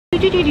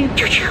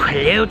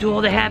Hello to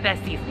all the hair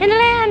besties in the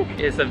land.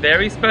 It's a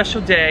very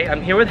special day.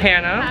 I'm here with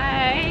Hannah.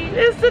 Hi.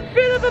 It's a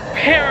bit of a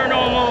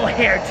paranormal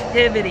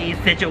activity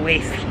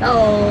situation.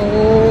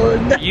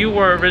 Oh. You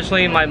were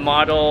originally my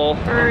model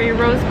For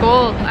rose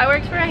gold. I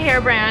worked for a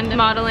hair brand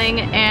modeling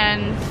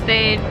and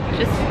they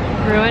just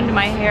ruined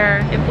my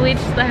hair. It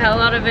bleached the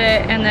hell out of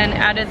it and then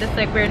added this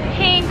like weird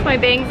pink. My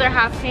bangs are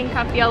half pink,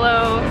 half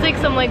yellow. It's like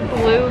some like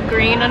blue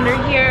green under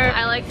here.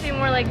 I like to be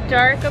more like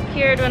dark up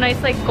here to a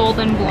nice like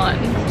golden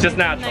blonde. Just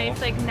natural. Nice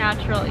like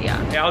natural,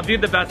 yeah. Yeah, I'll do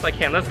the best I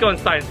can. Let's go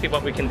inside and see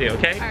what we can do,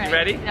 okay? All right. You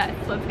ready? Yes,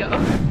 let's go.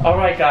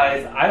 Alright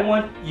guys, I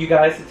want you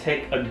guys to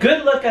take a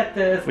good look at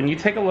this. When you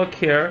take a look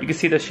here, you can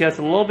see that she has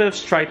a little bit of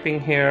striping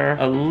here,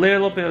 a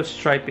little bit of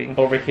striping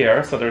over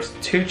here. So there's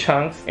two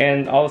chunks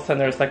and all of a sudden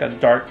there's like a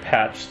dark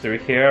patch through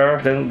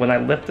here. Then when I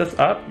lift this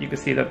up, you can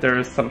see that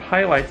there's some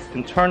highlights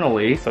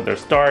internally. So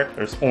there's dark,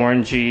 there's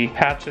orangey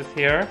patches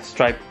here,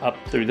 striped up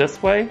through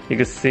this way. You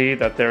can see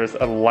that there's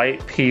a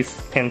light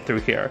piece in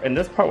through here. And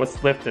this part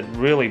was lifted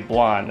really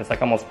blonde. It's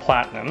like almost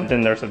platinum.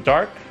 Then there's a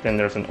dark, then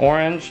there's an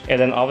orange, and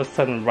then all of a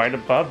sudden right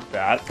above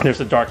that,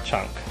 there's a dark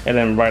chunk. And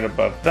then right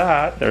above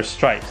that, there's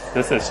stripes.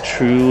 This is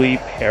truly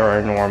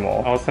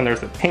paranormal. All of a sudden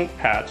there's a pink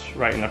patch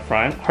right in the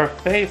front. Her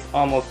face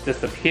almost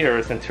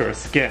disappears into her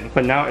skin,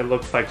 but now it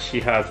looks like she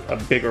has a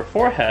bigger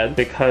forehead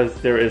because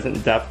there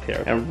isn't depth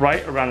here. And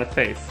right around the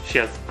face, she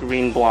has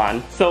green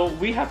blonde. So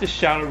we have to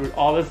shadow root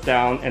all this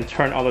down and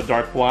turn all the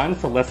dark blonde,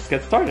 so let's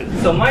get started.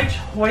 So my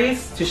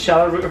choice to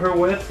shadow root her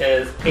with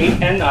is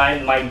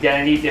 8N9 My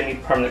Identity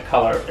Demi-Permanent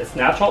Color. It's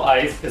natural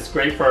ice, it's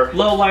great for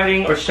low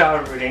lighting or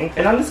shadow rooting.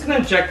 And I'm just gonna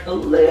inject a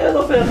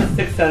little bit of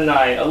the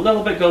 6N9. A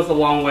little bit goes a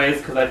long ways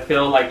because I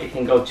feel like it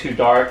can go too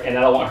dark and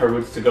I don't want her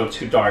roots to go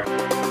too dark.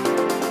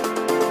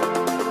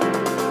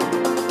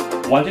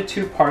 1 to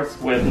 2 parts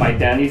with my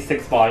Dandy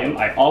 6 volume.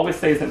 I always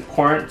say it's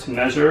important to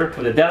measure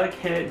with a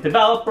dedicated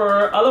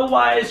developer,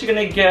 otherwise you're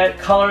gonna get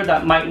color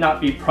that might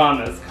not be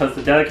promised because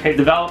the dedicated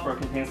developer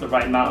contains the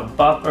right amount of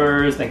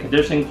buffers and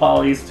conditioning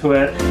qualities to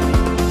it.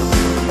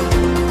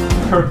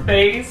 Her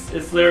face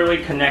is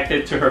literally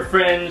connected to her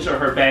fringe or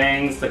her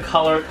bangs. The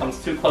color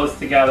comes too close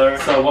together.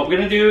 So what we're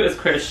gonna do is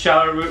create a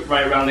shadow root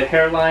right around the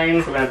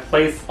hairline. So we're gonna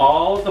place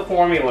all of the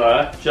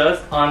formula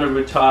just on the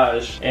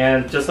rootage.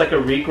 And just like a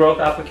regrowth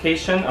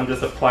application, I'm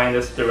just applying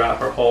this throughout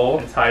her whole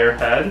entire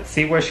head.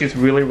 See where she's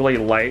really, really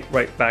light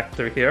right back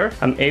through here?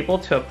 I'm able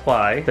to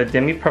apply the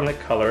demi-permanent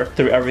color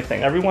through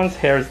everything. Everyone's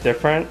hair is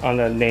different on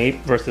the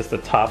nape versus the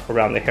top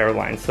around the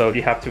hairline. So if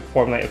you have to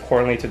formulate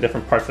accordingly to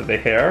different parts of the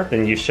hair,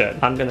 then you should.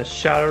 I'm gonna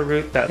shadow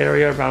root that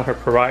area around her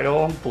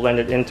parietal, blend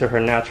it into her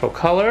natural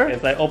color.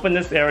 As I open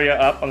this area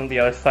up on the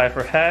other side of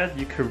her head,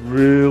 you could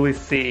really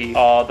see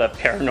all the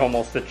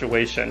paranormal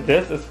situation.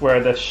 This is where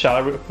the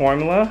shadow root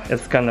formula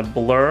is gonna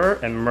blur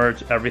and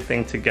merge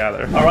everything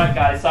together. Alright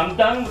guys, so I'm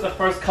done with the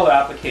first color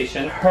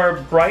application.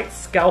 Her bright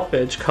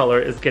scalpage color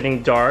is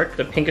getting dark.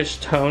 The pinkish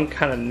tone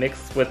kind of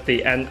mixed with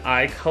the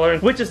NI color,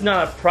 which is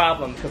not a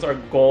problem because our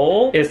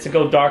goal is to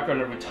go darker on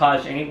the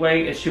rootage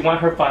anyway, and she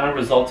wants her final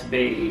result to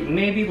be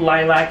maybe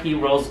lilac-y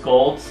rose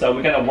gold, so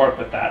we're gonna work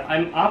with that.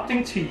 I'm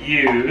opting to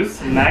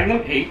use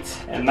Magnum 8,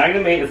 and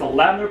Magnum 8 is a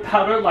lavender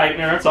powder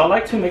lightener, so I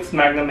like to mix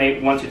Magnum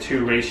 8 1 to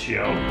 2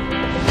 ratio.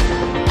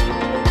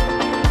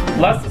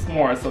 Less is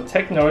more, so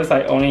take notice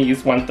I only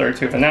use 1/3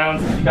 to an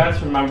ounce. You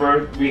guys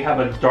remember we have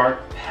a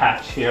dark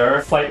patch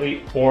here,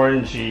 slightly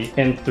orangey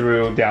in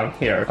through down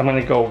here. I'm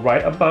gonna go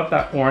right above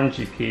that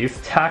orangey piece,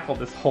 tackle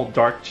this whole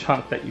dark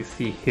chunk that you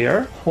see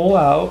here, pull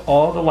out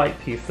all the light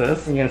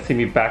pieces. You're gonna see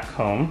me back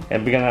comb,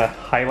 and we're gonna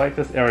highlight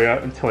this area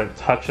until it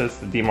touches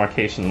the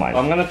demarcation line.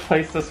 I'm gonna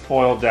place this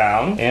foil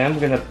down, and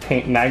we're gonna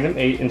paint Magnum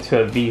 8 into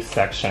a V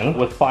section.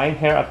 With fine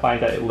hair, I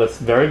find that it lifts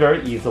very,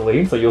 very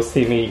easily, so you'll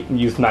see me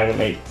use Magnum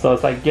 8. So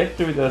as I get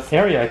through this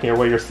area here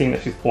where you're seeing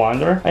that she's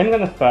blonder, I'm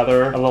gonna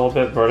feather a little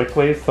bit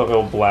vertically so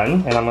it'll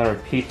blend, and I'm gonna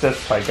repeat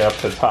this till I get up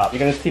to the top. You're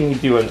gonna see me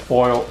do an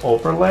foil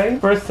overlay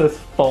versus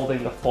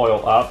folding the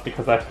foil up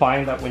because I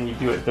find that when you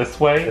do it this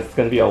way, it's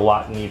gonna be a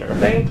lot neater.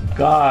 Thank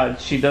God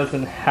she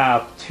doesn't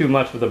have too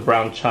much of the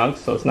brown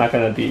chunks, so it's not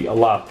gonna be a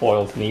lot of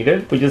foils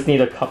needed. We just need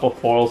a couple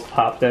foils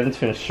popped in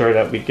to ensure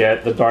that we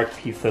get the dark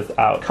pieces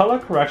out. Color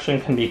correction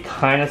can be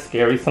kind of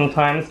scary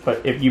sometimes, but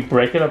if you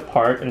break it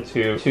apart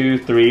into 2,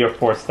 3, or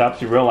 4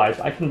 steps, you realize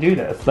I can do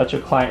this. Let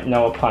your client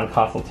know upon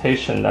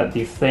consultation that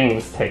these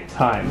things take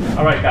time.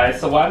 Alright guys,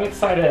 so what I'm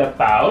excited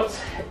about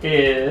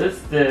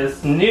is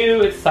this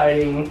new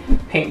exciting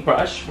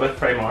paintbrush with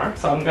Framework.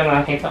 So I'm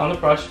gonna paint it on the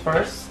brush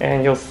first,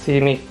 and you'll see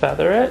me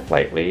feather it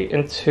lightly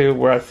into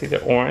where I see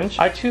the orange.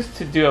 I choose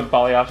to do a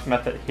balayage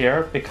method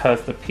here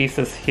because the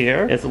pieces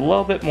here is a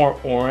little bit more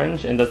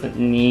orange and doesn't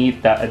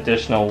need that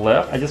additional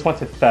lift. I just want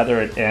to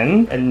feather it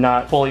in and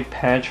not fully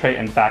penetrate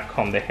and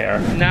backcomb the hair.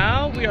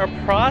 Now we are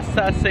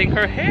processing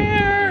her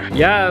hair. hair?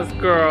 Yes,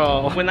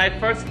 girl. When I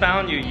first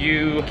found you,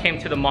 you came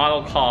to the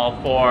model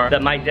call for the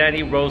My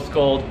Dandy Rose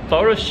Gold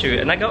photo shoot.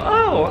 And I go,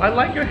 oh, I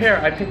like your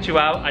hair. I picked you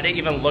out. I didn't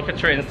even look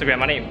at your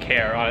Instagram. I didn't even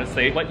care,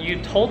 honestly. What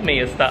you told me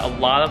is that a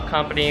lot of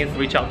companies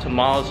reach out to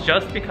models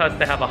just because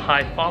they have a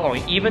high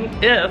following, even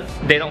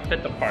if they don't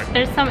fit the part.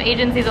 There's some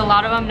agencies, a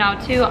lot of them now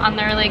too, on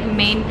their like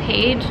main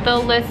page,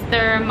 they'll list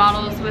their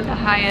models with the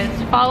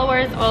highest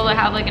followers, or they'll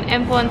have like an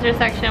influencer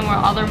section where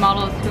all their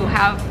models who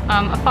have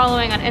a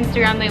following on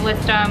Instagram, they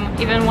list them.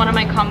 Even one of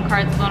my com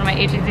cards, one of my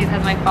agencies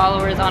has my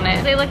followers on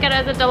it. They look at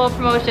it as a double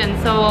promotion,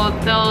 so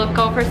they'll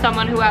go for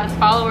someone who has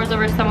followers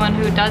over someone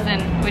who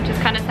doesn't, which is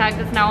kind of sad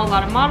because now a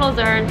lot of models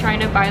are trying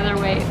to buy their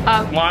way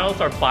up.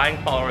 Models are buying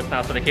followers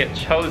now so they get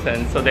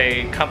chosen, so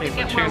companies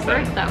will choose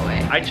them. That way.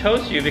 I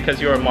chose you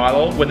because you're a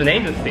model with an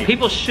agency.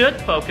 People should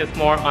focus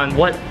more on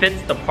what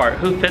fits the part,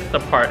 who fits the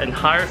part, and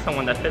hire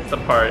someone that fits the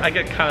part. I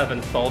get kind of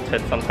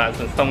insulted sometimes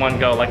when someone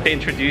they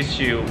introduce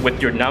you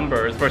with your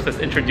numbers versus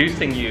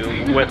introducing you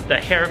with the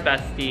hair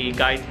bestie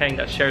guy Tang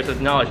that shares his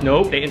knowledge.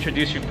 Nope, they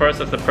introduce you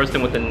first as the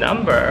person with the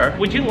number.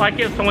 Would you like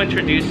it if someone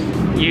introduced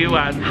you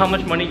as how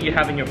much money you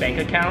have in your bank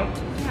account?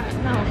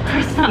 No, of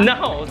course not.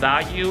 No,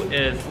 value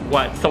is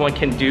what someone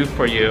can do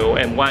for you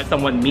and what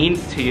someone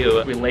means to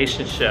you.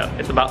 Relationship,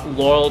 it's about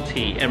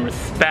loyalty and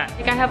respect.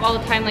 Like I have all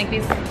the time like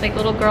these like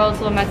little girls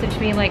will message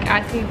me like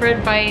asking for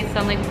advice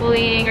on like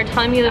bullying or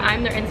telling me that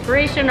I'm their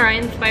inspiration or I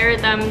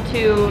inspired them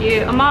to be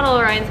a model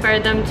or I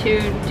inspired them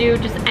to do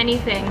just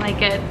anything.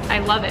 Like I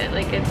love it.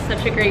 Like it's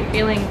such a great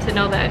feeling to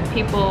know that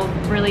people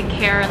really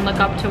care and look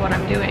up to what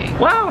I'm doing.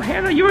 Wow,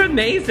 Hannah, you're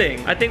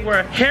amazing. I think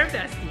we're hair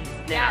besties.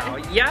 Now.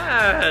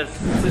 Yes!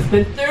 It's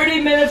been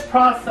 30 minutes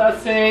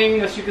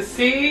processing, as you can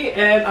see,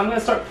 and I'm gonna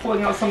start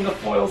pulling out some of the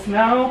foils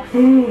now.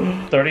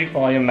 30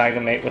 volume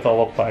Magnamate with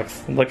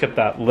Olaplex. Look at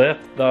that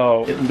lift,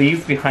 though. It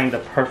leaves behind the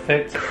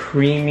perfect,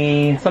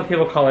 creamy, some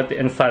people call it the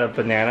inside of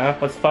banana.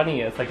 What's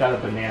funny is I got a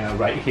banana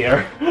right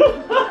here.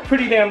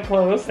 Pretty damn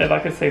close, if I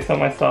could say so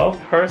myself.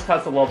 Hers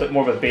has a little bit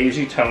more of a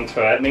beigey tone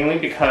to it, mainly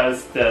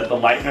because the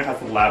lightener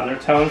has a lavender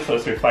tone, so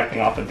it's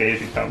reflecting off the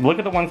beigey tone. Look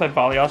at the ones I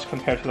balayaged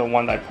compared to the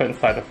one that I put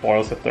inside the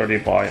foils with 30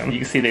 volume. You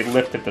can see they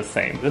lifted the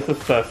same. This is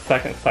the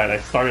second side I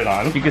started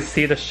on. You can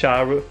see the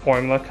shadow root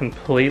formula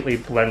completely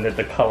blended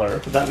the color.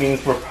 So that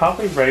means we're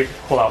probably ready to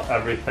pull out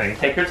everything.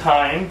 Take your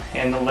time,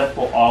 and the lift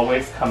will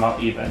always come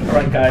out even.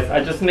 Alright guys,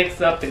 I just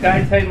mixed up the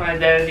Guy Tang My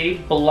Dandy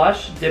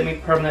Blush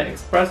Demi-Permanent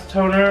Express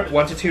Toner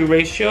 1:2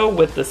 ratio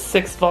with the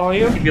 6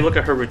 volume. If you look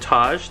at her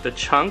routage, the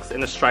chunks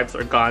and the stripes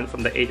are gone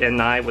from the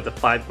 8N9 with the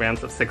 5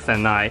 grams of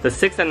 6N9. The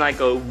 6N9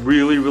 go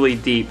really, really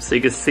deep, so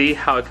you can see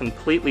how it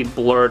completely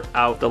blurred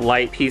out the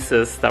light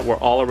pieces that were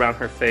all around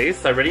her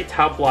face. I already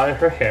towel blotted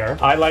her hair.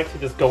 I like to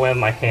just go in with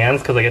my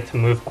hands because I get to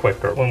move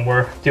quicker. When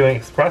we're doing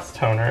express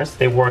toners,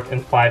 they work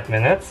in 5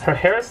 minutes. Her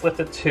hair is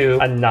lifted to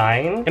a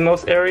 9 in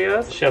most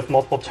areas. She has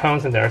multiple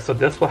tones in there, so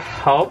this will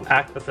help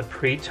act as a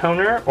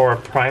pre-toner or a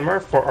primer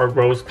for our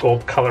rose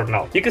gold color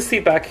melt. You can see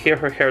back here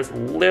her hair is a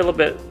little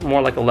bit more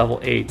like a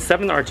level 8.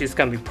 7RG is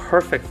going to be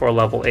perfect for a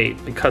level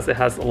 8 because it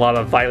has a lot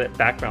of violet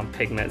background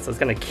pigment, so it's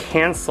going to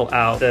cancel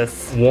out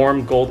this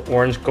warm gold,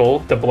 orange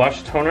gold. The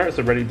blush toner is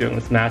already doing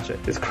its magic.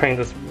 It's creating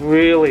this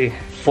really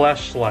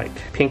flesh-like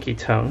pinky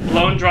tone.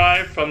 Blow and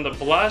dry from the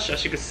blush.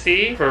 As you can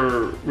see,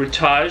 her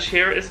routage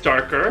here is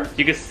darker.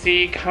 You can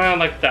see kind of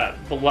like that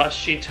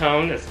blushy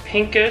tone. It's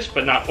pinkish,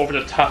 but not over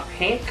the top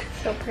pink.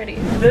 So pretty.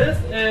 This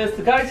is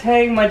the Guy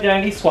Tang My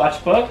Dandy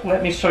swatch book.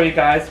 Let me show you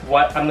guys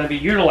what I'm going to be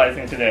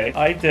utilizing today.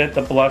 I did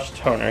the blush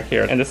toner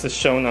here, and this is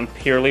shown on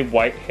purely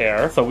white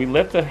hair. So we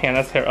lifted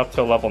Hannah's hair up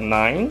to a level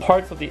 9.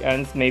 Parts of the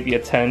ends may be a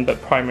 10,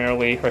 but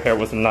primarily her hair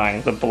was a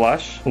 9. The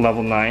blush,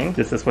 level 9,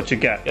 this is what you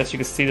get. As you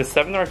can see, the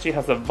 7RG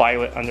has a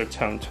violet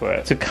undertone to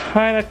it to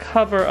kind of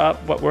cover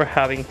up what we're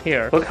having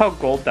here. Look how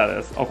gold that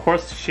is. Of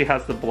course, she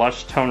has the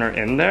blush toner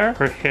in there.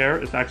 Her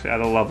hair is actually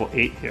at a level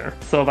 8 here.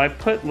 So if I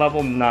put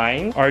level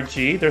 9 RG,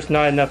 there's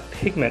not enough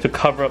pigment to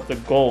cover up the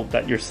gold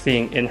that you're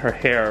seeing in her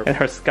hair. And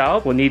her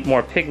scalp will need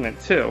more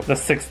pigment too. The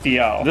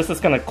 6DL. This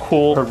is going to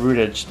cool her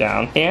rootage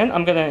down. And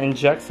I'm going to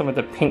inject some of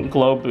the pink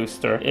glow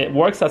booster. It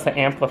works as an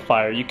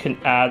amplifier. You can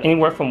add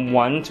anywhere from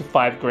 1 to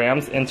 5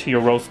 grams into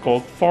your rose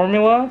gold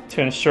formula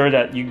to ensure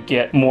that you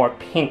get more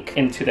pink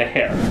into the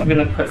hair. I'm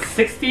going to put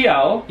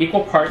 6DL,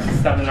 equal parts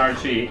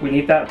 7RG. We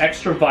need that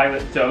extra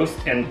violet dose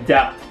and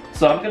depth.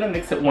 So I'm going to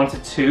mix it 1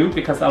 to 2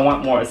 because I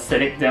want more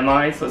acidic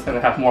demi, so it's going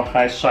to have more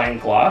high shine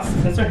gloss.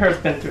 Since her hair has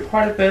been through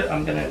quite a bit,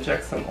 I'm going to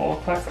inject some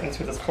Olaplex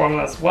into this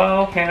formula as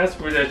well. Hannah's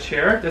rootage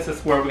here. This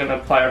is where we're going to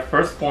apply our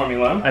first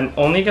formula. I'm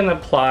only going to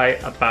apply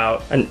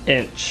about an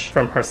inch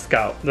from her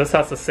scalp. This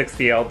has a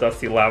 6DL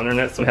Dusty Lavender in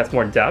it, so it has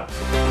more depth.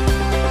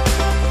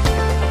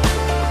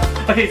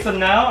 Okay, so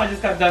now I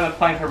just got done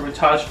applying her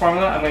retouch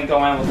formula. I'm going to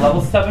go in with level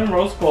 7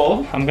 rose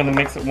gold. I'm going to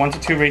mix it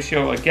 1:2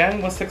 ratio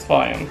again with 6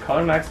 volume.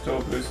 Color Max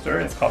Dual Booster.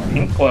 It's called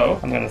Pink Glow.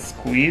 I'm going to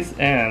squeeze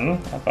in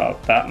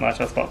about that much.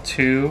 That's about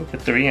 2 to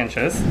 3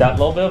 inches. That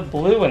little bit of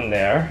blue in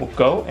there will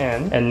go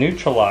in and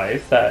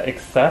neutralize that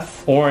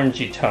excess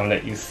orangey tone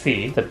that you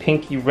see. The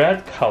pinky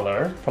red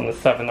color from the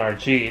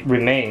 7RG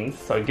remains,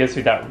 so it gives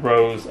you that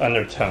rose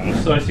undertone.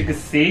 So as you can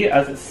see,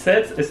 as it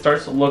sits, it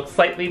starts to look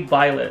slightly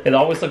violet. It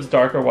always looks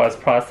darker while it's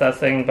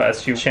processing, but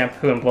as you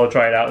shampoo and blow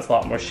dry it out, it's a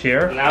lot more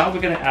sheer. Now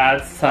we're going to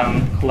add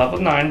some level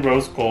 9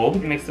 rose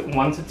gold. Mix it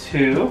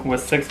 1:2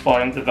 with 6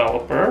 volume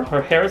developer.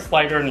 Her hair is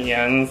lighter in the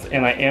ends,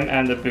 and I am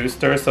adding the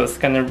booster, so it's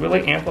going to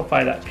really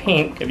amplify that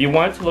pink. If you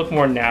want it to look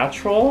more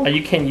natural,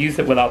 you can use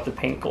it without the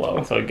pink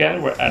glow. So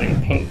again, we're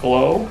adding Pink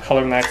Glow,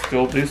 Color Max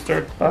Dual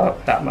Booster,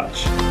 about that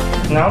much.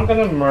 Now I'm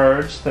going to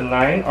merge the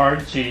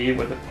 9RG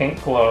with the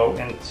Pink Glow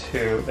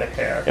into the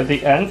hair. If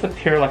the ends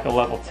appear like a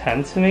level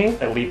 10 to me,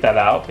 I leave that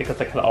out because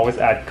I can always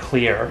add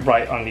clear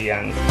right on the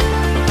ends.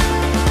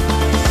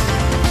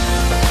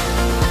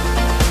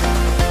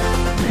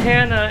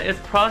 Hannah is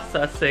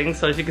processing,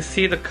 so as you can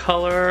see the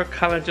color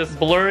kind of just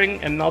blurring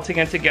and melting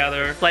in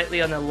together.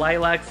 Slightly on the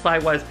lilac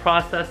side while it's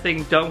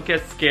processing. Don't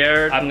get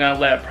scared. I'm gonna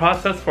let it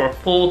process for a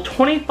full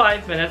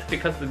 25 minutes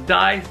because the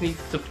dye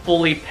needs to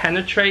fully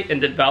penetrate and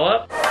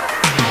develop.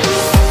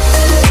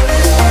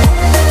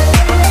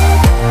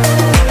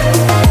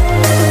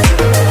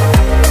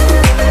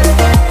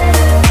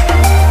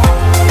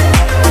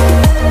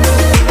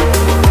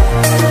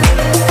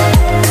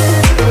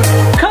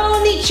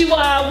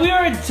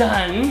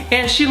 Done,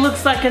 and she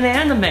looks like an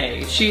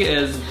anime. She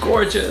is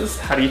gorgeous.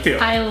 How do you feel?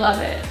 I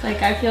love it.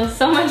 Like, I feel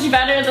so much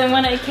better than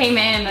when I came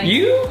in. Like,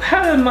 you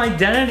had an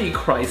identity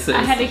crisis.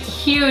 I had a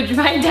huge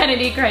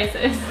identity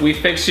crisis. We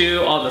fixed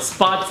you. All the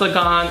spots are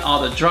gone.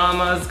 All the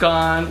drama is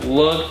gone.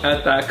 Look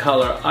at that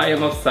color. I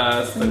am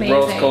obsessed. The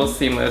rose gold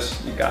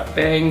seamless. You got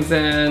bangs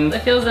in.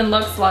 It feels and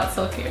looks a lot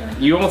silkier.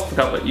 You almost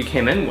forgot what you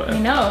came in with. I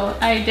know.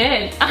 I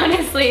did.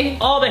 Honestly.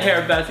 All the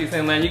hair besties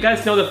in land. You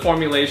guys know the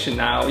formulation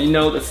now. You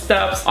know the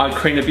steps on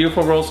creating a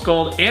beautiful rose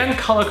gold and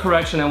color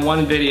correction in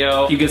one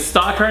video. You can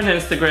stalk her on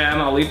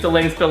Instagram. I'll leave the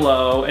links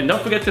below. And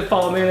don't forget to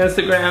follow me on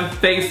Instagram,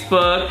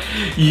 Facebook,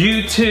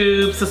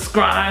 YouTube,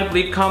 subscribe,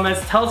 leave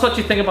comments. Tell us what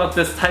you think about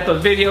this type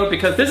of video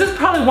because this is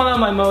probably one of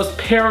my most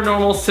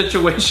paranormal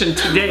situations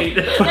to date.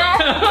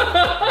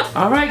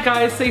 Alright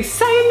guys, say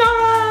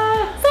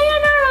sayonara!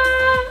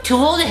 Sayonara! To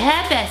all the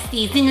hair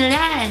besties in the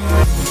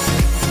land.